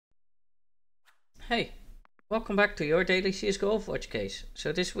Hey, welcome back to your daily CSGO Overwatch case.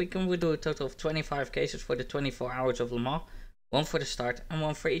 So this weekend we do a total of 25 cases for the 24 hours of Le Mans, one for the start and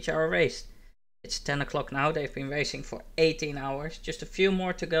one for each hour raced. It's 10 o'clock now, they've been racing for 18 hours, just a few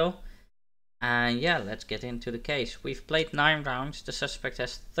more to go. And yeah, let's get into the case. We've played 9 rounds, the suspect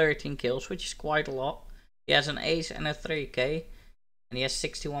has 13 kills, which is quite a lot. He has an ace and a 3k, and he has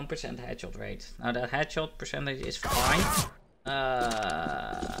 61% headshot rate. Now that headshot percentage is fine.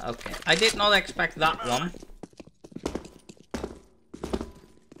 Okay. I did not expect that one.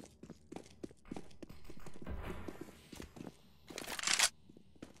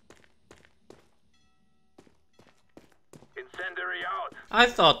 Incendiary out. I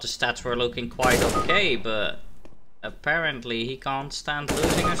thought the stats were looking quite okay, but apparently he can't stand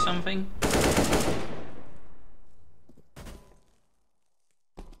losing or something.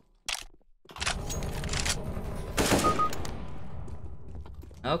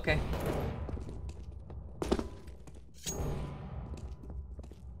 Okay.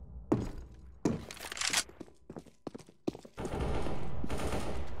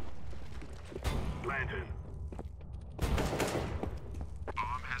 Planted.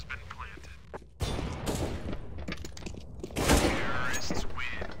 Bomb has been planted. Terrorists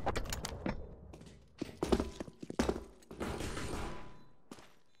win.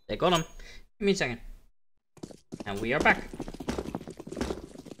 They got him. Give me a second. And we are back.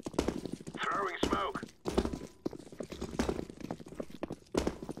 Throwing smoke.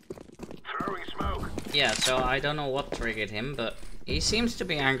 Throwing smoke. Yeah, so I don't know what triggered him, but he seems to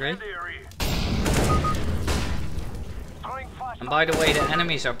be angry. Incendiary. Throwing flash. And by the way the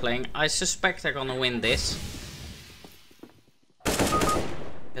enemies are playing, I suspect they're gonna win this.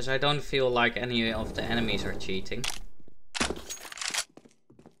 Because I don't feel like any of the enemies are cheating.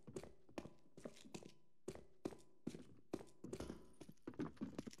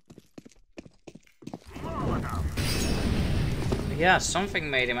 Yeah, something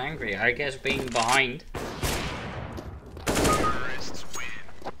made him angry. I guess being behind. Terrorists win.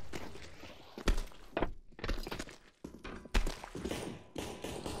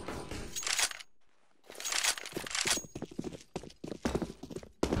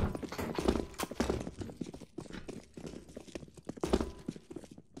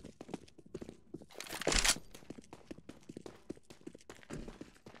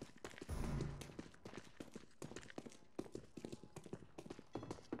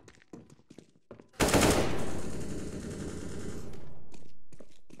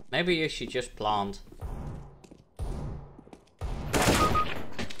 Maybe you should just plant.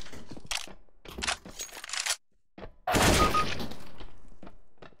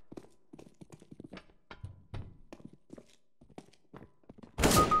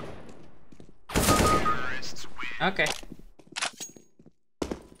 Terrorists win. Okay.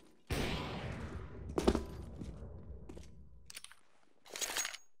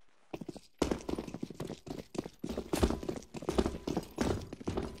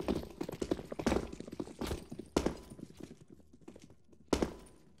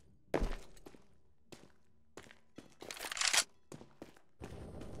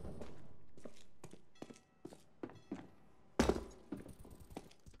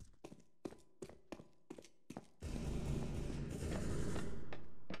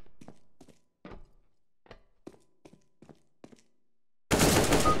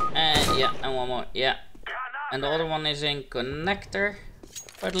 And yeah, and one more, yeah. And the other one is in connector,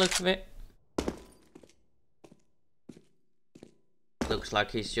 by the looks of it. Looks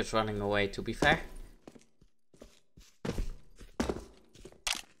like he's just running away, to be fair.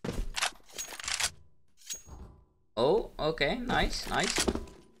 Oh, okay, nice, nice.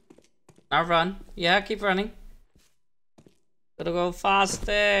 Now run. Yeah, keep running. Gotta go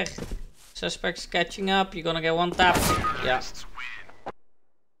faster. Suspect's catching up, you're gonna get one tap. Yeah. Terrorists win.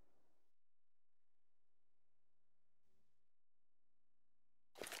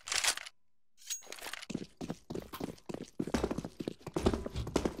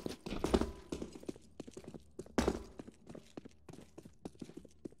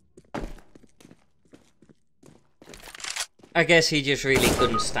 I guess he just really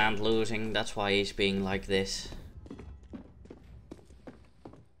couldn't stand losing, that's why he's being like this.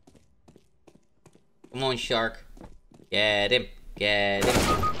 Come on, Shark. Get him. Get him.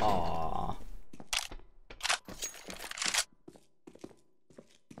 Aww.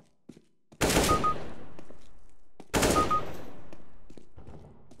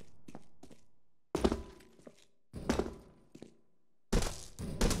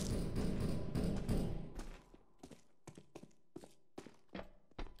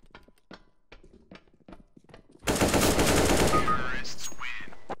 Terrorists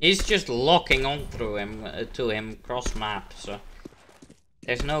win. He's just locking on through him to him cross map, so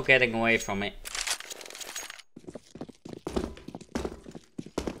there's no getting away from it.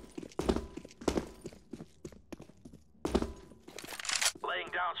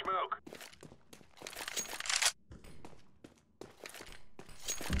 Laying down smoke.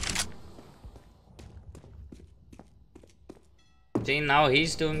 See, now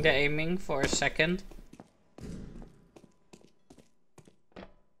he's doing the aiming for a second.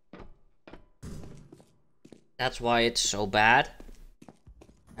 That's why it's so bad.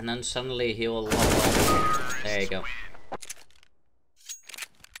 And then suddenly he will lock on. There you go.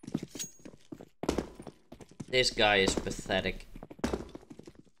 This guy is pathetic.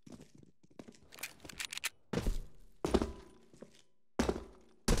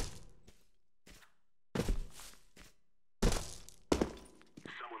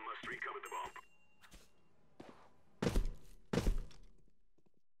 Someone must recover the bomb.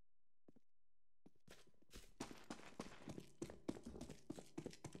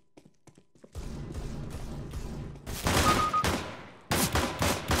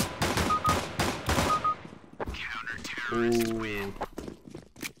 Counter-terrorists win.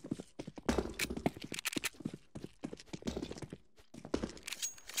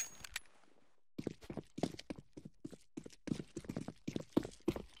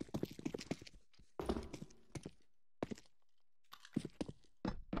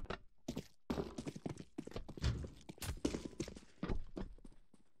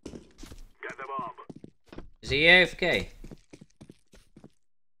 Got the bomb. Is he AFK?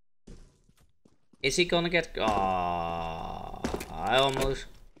 Is he gonna get... Aww, I almost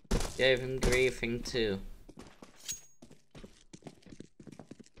gave him griefing too.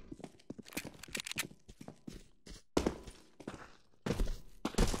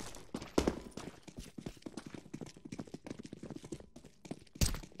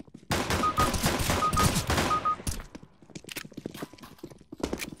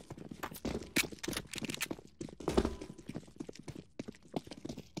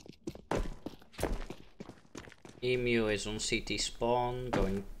 Emu is on CT spawn,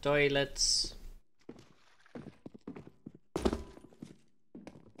 going toilets.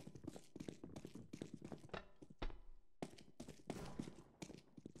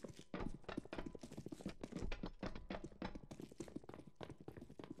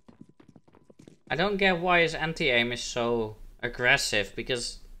 I don't get why his anti-aim is so aggressive,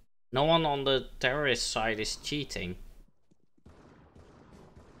 because no one on the terrorist side is cheating.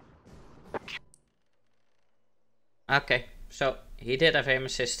 Okay, so he did have aim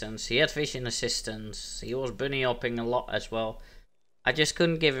assistance, he had vision assistance, he was bunny hopping a lot as well. I just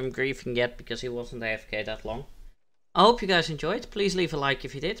couldn't give him griefing yet because he wasn't AFK that long. I hope you guys enjoyed. Please leave a like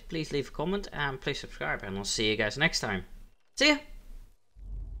if you did, please leave a comment, and please subscribe, and I'll see you guys next time. See ya!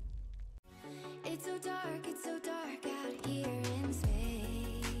 It's so dark, it's so dark.